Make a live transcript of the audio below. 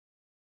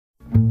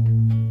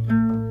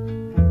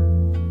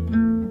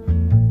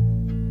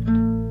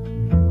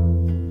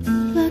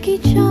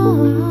lucky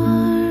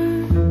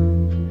charm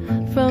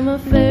from a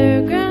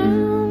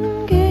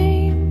fairground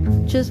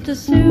game, just a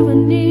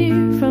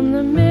souvenir from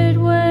the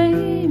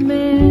Midway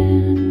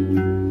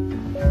man.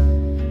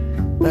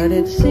 But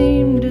it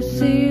seemed to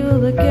seal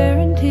the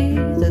guarantee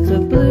that the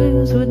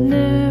blues would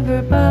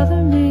never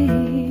bother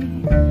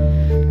me.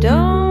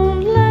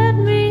 Don't let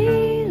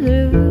me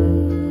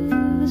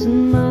lose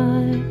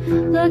my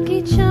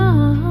lucky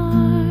charm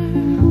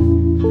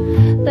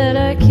that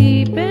I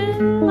keep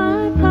in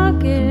my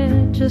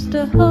pocket just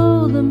to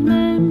hold the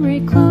memory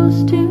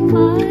close to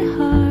my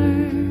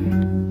heart.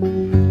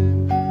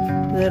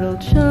 Little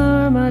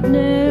charm I'd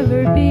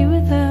never be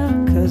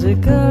without, 'cause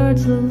it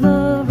guards the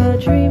love I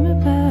dream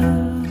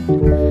about.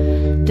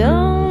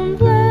 Don't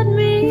let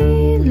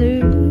me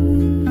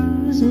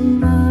lose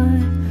my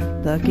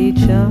lucky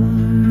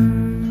charm.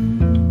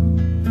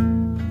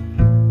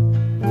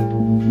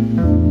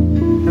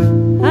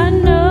 I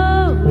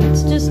know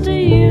it's just a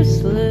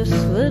useless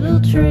little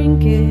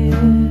trinket,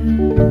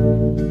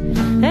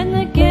 and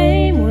the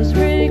game was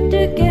rigged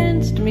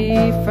against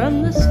me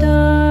from the start.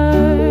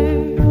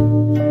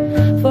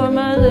 For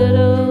my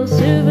little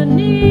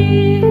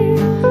souvenir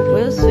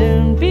will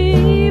soon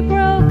be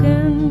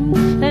broken,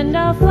 and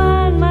I'll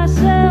find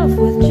myself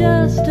with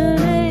just an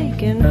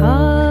aching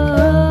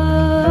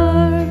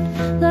heart.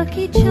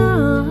 Lucky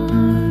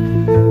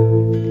charm,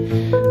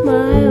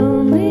 my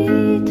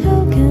only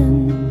token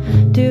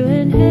to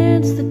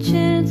enhance the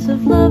chance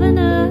of loving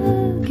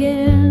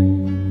again.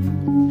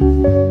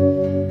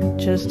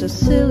 Just a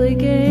silly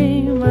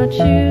game I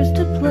choose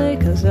to play,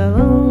 'cause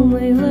I'll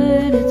only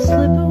let it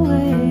slip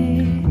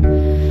away.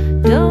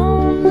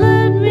 Don't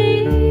let me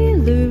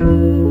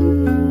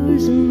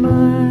lose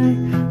my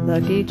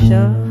lucky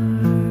charm.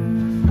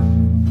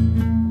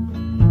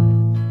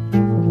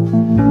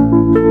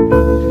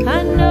 I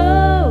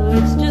know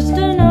it's just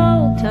an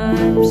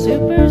old-time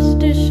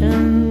superstition,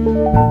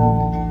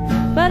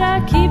 but I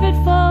keep it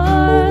for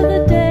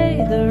the day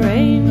the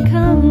rain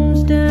comes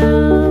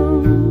down.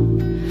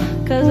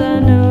 'Cause I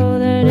know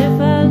that if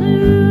I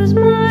lose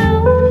my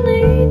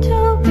only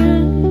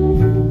token,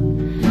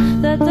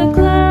 that the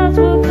clouds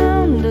will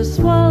come to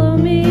swallow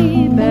me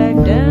back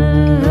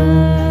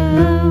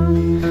down.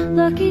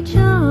 Lucky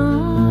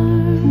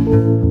charm,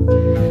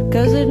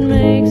 'cause it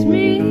makes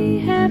me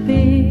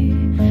happy,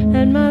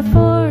 and my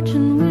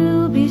fortune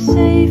will be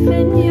safe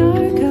in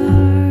your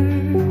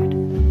guard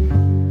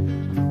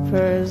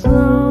for as long